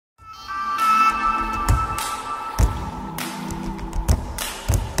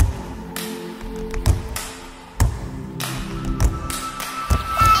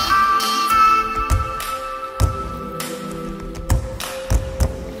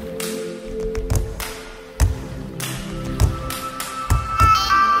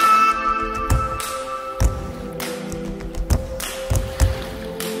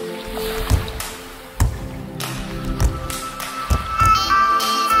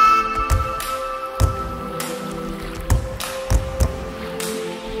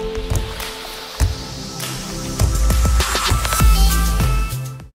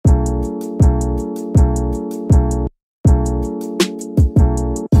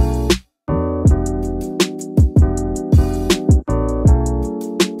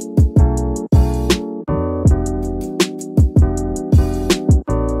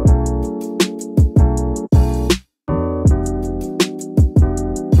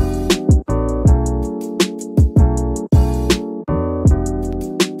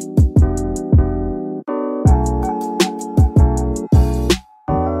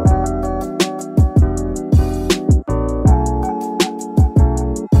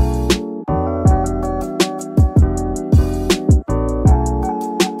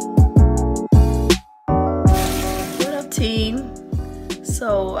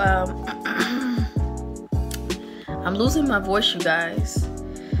losing my voice, you guys.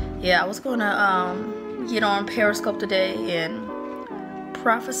 Yeah, I was gonna get on Periscope today and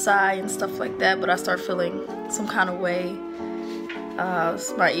prophesy and stuff like that, but I started feeling some kind of way.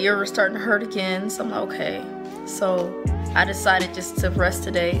 My ear was starting to hurt again, so I'm like, okay. So I decided just to rest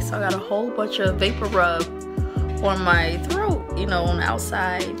today. So I got a whole bunch of vapor rub on my throat, you know, on the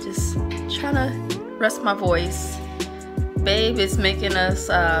outside, just trying to rest my voice. Babe is making us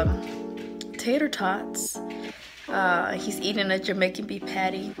tater tots. He's eating a Jamaican beef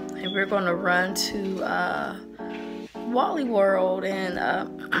patty, and we're going to run to Wally World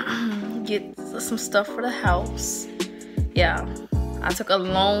and get some stuff for the house. Yeah, I took a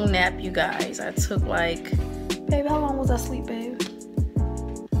long nap, you guys. I took like, babe, how long was I asleep, babe?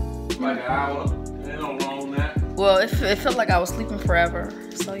 Like an hour. Ain't no long nap. Well, it felt like I was sleeping forever.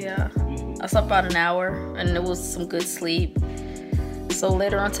 So yeah, I slept about an hour, and it was some good sleep. So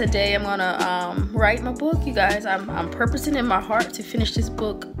later on today, I'm gonna write my book, you guys. I'm purposing in my heart to finish this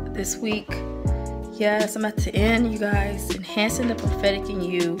book this week. Yes, I'm at the end, you guys. Enhancing the prophetic in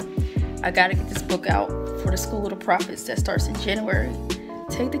you. I gotta get this book out for the School of the Prophets that starts in January.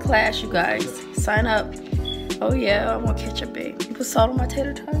 Take the class, you guys. Sign up. Oh yeah, I want ketchup, babe. You put salt on my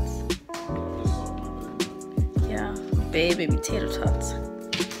tater tots? Yeah, babe, baby, tater tots.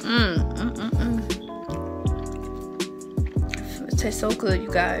 It tastes so good,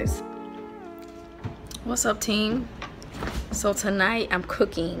 you guys. What's up, team? So tonight I'm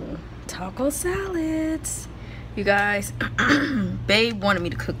cooking taco salads. You guys, babe wanted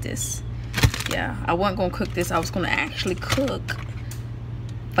me to cook this. Yeah, I wasn't gonna cook this. I was gonna actually cook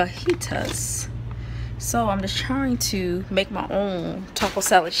fajitas. So I'm just trying to make my own taco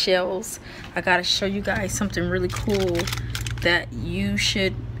salad shells. I gotta show you guys something really cool that you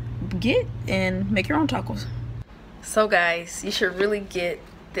should get and make your own tacos. So guys, you should really get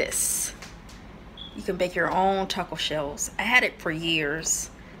this. You can make your own taco shells. I had it for years,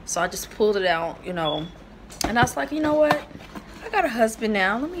 so I just pulled it out, you know, and I was like, you know what, I got a husband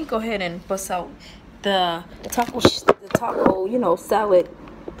now, let me go ahead and bust out the taco, you know, salad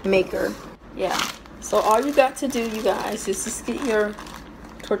maker. Yeah, so all you got to do, you guys, is just get your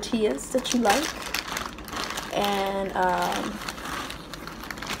tortillas that you like, and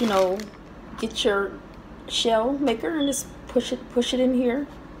you know, get your shell maker and just push it in here.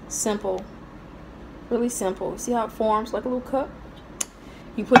 Simple, really simple. See how it forms like a little cup?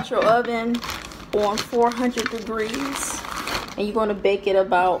 You put your oven on 400 degrees, and you're going to bake it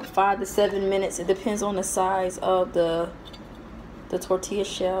about 5 to 7 minutes. It depends on the size of the tortilla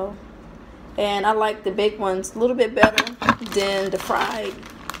shell, and I like the baked ones a little bit better than the fried,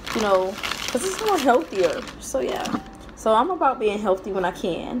 you know, because it's more healthier. So yeah, so I'm about being healthy when I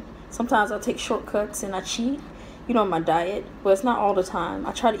can. Sometimes I take shortcuts and I cheat, you know, my diet, but it's not all the time.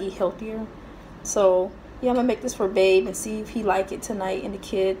 I try to eat healthier. So yeah, I'm gonna make this for babe and see if he like it tonight and the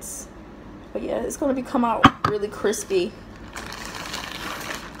kids. But yeah, it's gonna come out really crispy.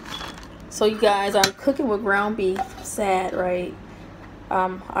 So you guys, I'm cooking with ground beef. Sad, right?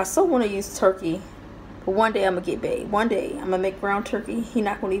 I still want to use turkey, but one day I'm gonna get babe. One day I'm gonna make ground turkey. He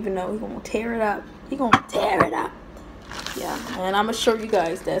not gonna even know. He gonna tear it up. He gonna tear it up. Yeah, and I'm gonna show you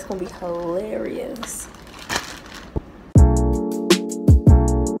guys that it's gonna be hilarious.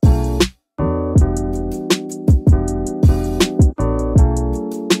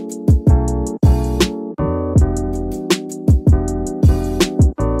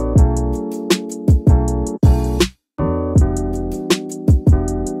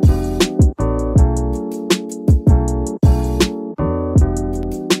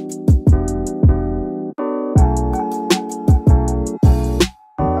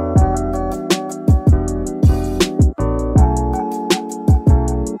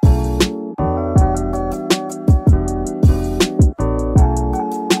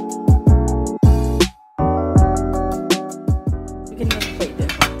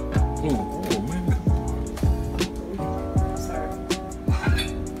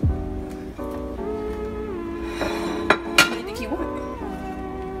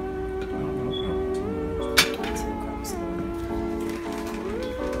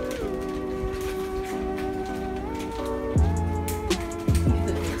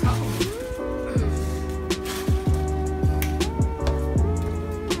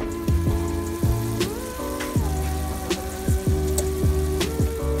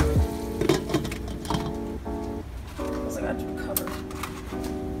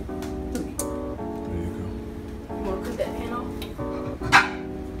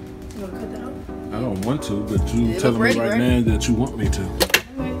 Want to, but you telling me right now that you want me to.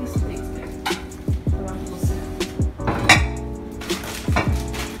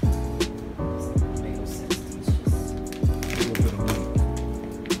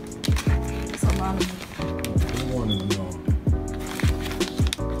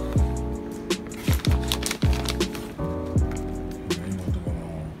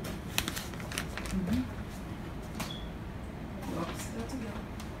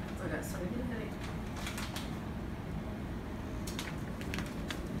 got started getting a headache.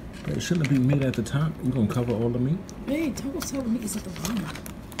 Hey, shouldn't it be meat at the top? You gonna cover all the meat? Hey, Togo's telling me it's at the bottom.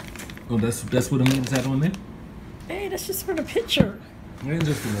 Oh, that's where the meat is at on there? Hey, that's just for the picture. It ain't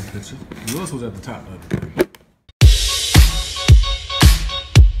just for that picture. Yours was at the top the other day.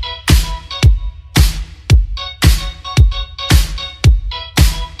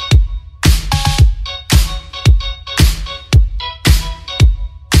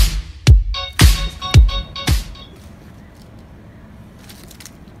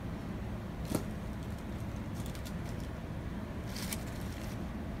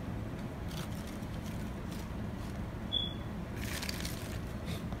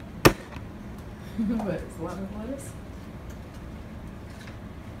 What? It's a lot of lettuce?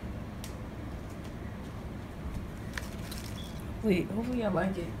 Wait, hopefully I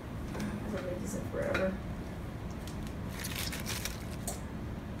like it. I'm gonna make this in forever.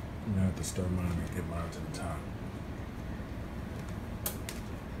 I'm gonna have to stir mine and get mine to the top.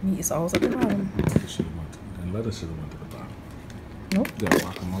 Meat is always at the bottom. And lettuce should have went to the bottom. Nope. You got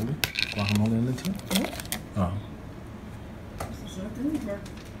guacamole? Guacamole in the top? Nope. Oh. This is nothing in here.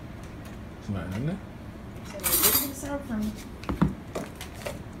 It's not in there?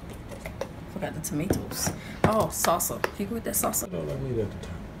 Forgot the tomatoes. Oh, salsa. You go with that salsa. No, let me at the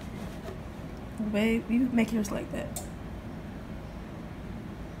top. Babe, you make yours like that.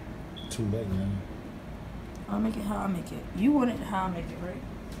 Too late, man. I'll make it how I make it. You want it how I make it, right?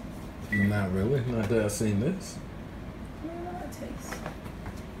 Not really. Not that I've seen this.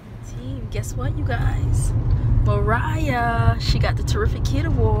 Team, guess what, you guys? Mariah, she got the Terrific Kid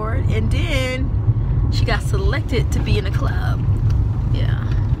Award, and then she got selected to be in the club. Yeah.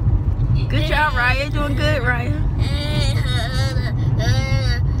 Good job, Raya. Doing good, Raya.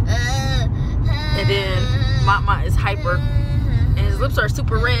 And then Mama is hyper, and his lips are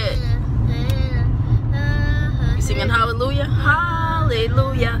super red. You singing hallelujah?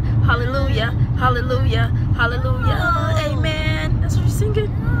 Hallelujah, hallelujah, hallelujah, hallelujah, amen. That's what you're singing?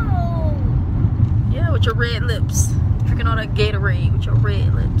 Yeah, with your red lips. Drinking all that Gatorade with your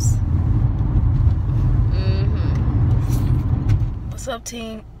red lips. What's up,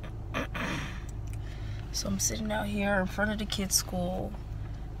 team? So I'm sitting out here in front of the kids' school.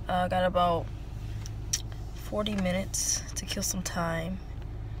 I got about 40 minutes to kill some time.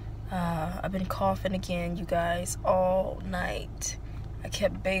 I've been coughing again, you guys, all night. I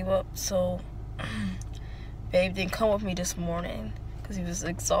kept Babe up, so Babe didn't come with me this morning because he was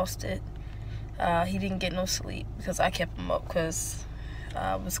exhausted. He didn't get no sleep because I kept him up because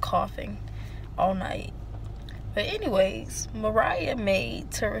I was coughing all night. But anyways, Mariah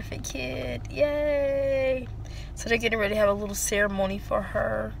made Terrific Kid. Yay! So they're getting ready to have a little ceremony for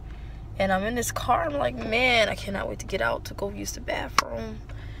her. And I'm in this car. I'm like, man, I cannot wait to get out to go use the bathroom.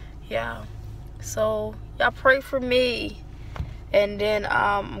 Yeah. So y'all pray for me. And then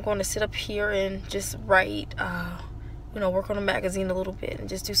I'm going to sit up here and just write, you know, work on the magazine a little bit and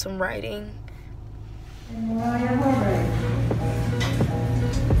just do some writing.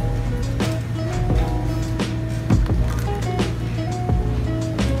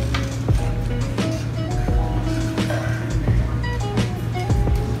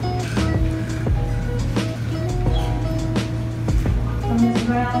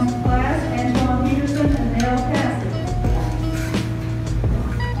 Brown's class, Antoine Peterson and Nell Cassidy.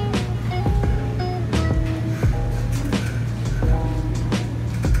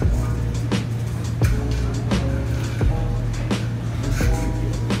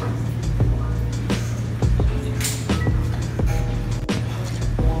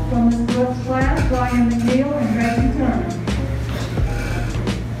 From Ms. Brooks' class, Brian McNeil and Reggie Turner.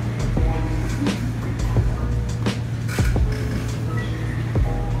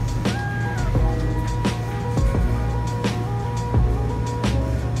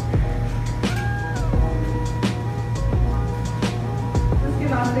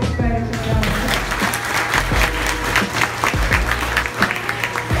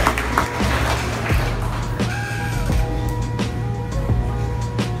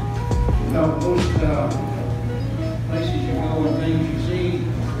 Most places you go and things you see,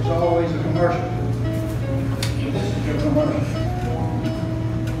 there's always a commercial. So this is your commercial.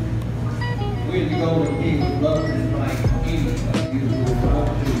 We at the Golden Key would love to invite any of you who would love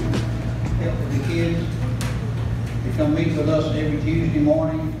to help with the kids to come meet with us every Tuesday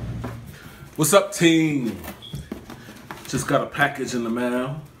morning. What's up, team? Just got a package in the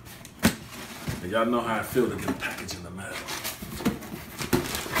mail. And y'all know how I feel to get a package in the mail.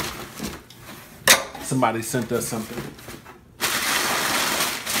 Somebody sent us something.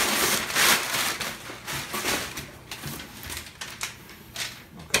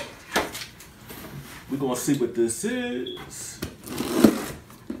 Okay. We're gonna see what this is.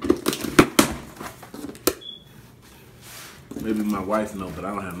 Maybe my wife knows, but I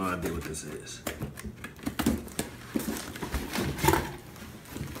don't have no idea what this is.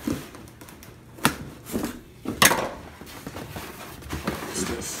 What's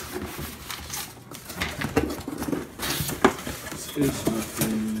this? This is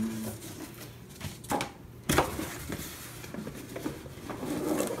nothing.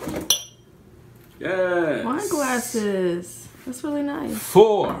 Yes. Wine glasses. That's really nice.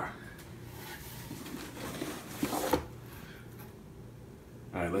 4.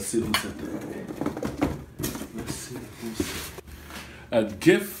 Alright, let's see who sent it. Let's see who sent it. A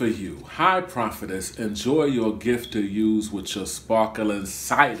gift for you. Hi, prophetess. Enjoy your gift to use with your sparkling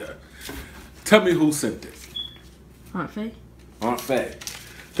cider. Tell me who sent it. Aunt Faye. Aunt Faye.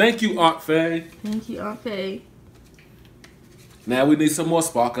 Thank you, Aunt Faye. Thank you, Aunt Faye. Now we need some more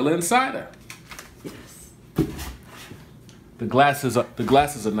sparkling cider. Yes. The glasses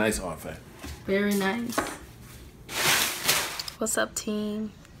are nice, Aunt Faye. Very nice. What's up,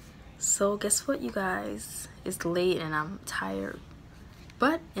 team? So guess what, you guys? It's late and I'm tired.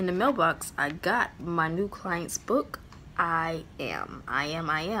 But in the mailbox, I got my new client's book, I Am.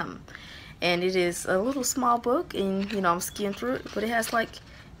 And it is a little small book, and you know, I'm skimming through it, but it has like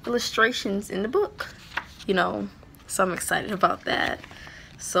illustrations in the book, you know, so I'm excited about that.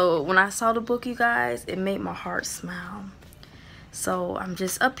 So when I saw the book, you guys, it made my heart smile. So I'm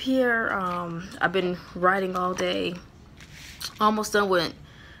just up here. I've been writing all day. Almost done with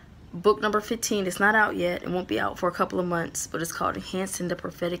book number 15. It's not out yet. It won't be out for a couple of months, but it's called Enhancing the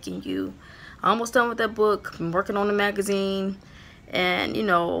Prophetic in You. Almost done with that book. I'm working on the magazine, and you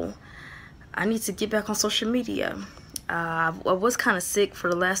know, I need to get back on social media. I was kind of sick for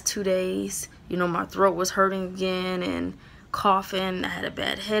the last 2 days. You know, my throat was hurting again and coughing. I had a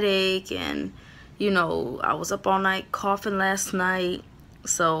bad headache, and you know, I was up all night coughing last night,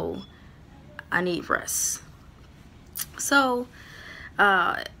 so I need rest. So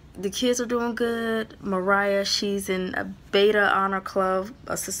the kids are doing good. Mariah, she's in a Beta Honor Club,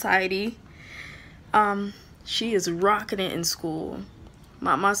 a society. She is rocking it in school.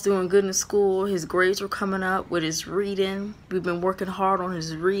 Mama's doing good in school. His grades are coming up with his reading. We've been working hard on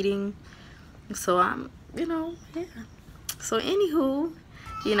his reading. So I'm, you know, yeah. So anywho,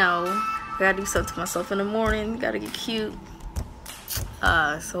 you know, I gotta do something to myself in the morning. Gotta get cute.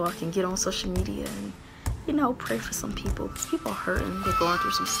 So I can get on social media and, you know, pray for some people. People are hurting. They're going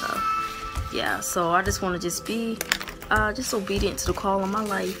through some stuff. Yeah, so I just want to just be just obedient to the call of my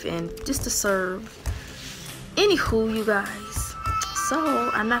life and just to serve. Anywho, you guys. So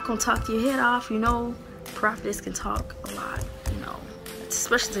I'm not going to talk your head off. You know, prophetess can talk a lot, you know,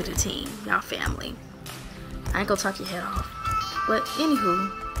 especially to the team, y'all family. I ain't going to talk your head off. But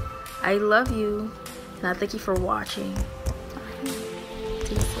anywho, I love you, and I thank you for watching.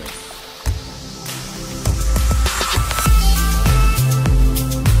 Deuces.